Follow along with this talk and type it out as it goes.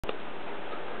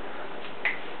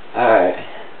Alright.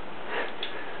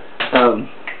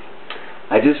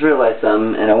 I just realized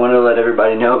something, and I wanted to let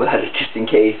everybody know about it just in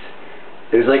case.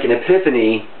 There's like an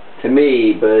epiphany to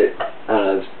me, but I don't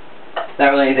know, it's not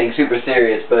really anything super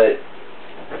serious, but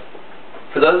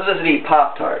for those of us that eat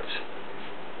Pop-Tarts,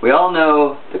 we all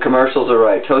know the commercials are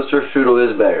right. Toaster strudel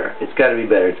is better. It's got to be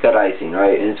better. It's got icing,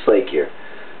 right? And it's flakier.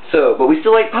 So, but we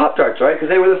still like Pop-Tarts, right? Because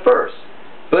they were the first.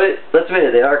 But let's admit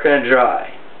it, they are kind of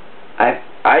dry.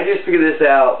 I just figured this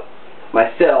out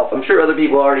myself. I'm sure other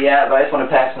people already have, but I just want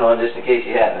to pass it on just in case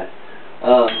you haven't.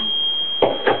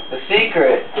 The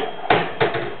secret.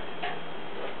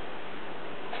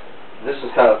 This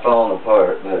is kind of falling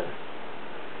apart, but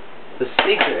the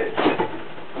secret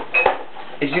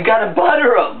is you gotta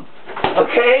butter them.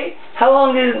 Okay?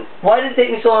 Why did it take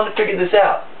me so long to figure this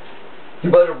out? You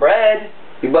butter bread.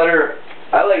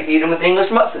 I like to eat them with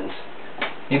English muffins.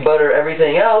 You butter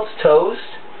everything else, toast,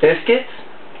 biscuits.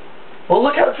 Well,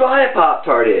 look how dry a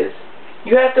Pop-Tart is.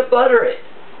 You have to butter it.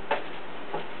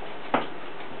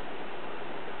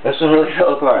 This one really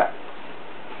fell apart.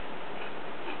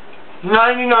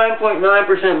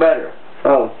 99.9% better.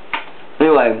 Oh.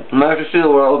 Anyway, Masters to the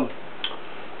world.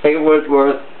 Take it for what it's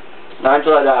worth. Not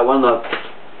until I die. One love.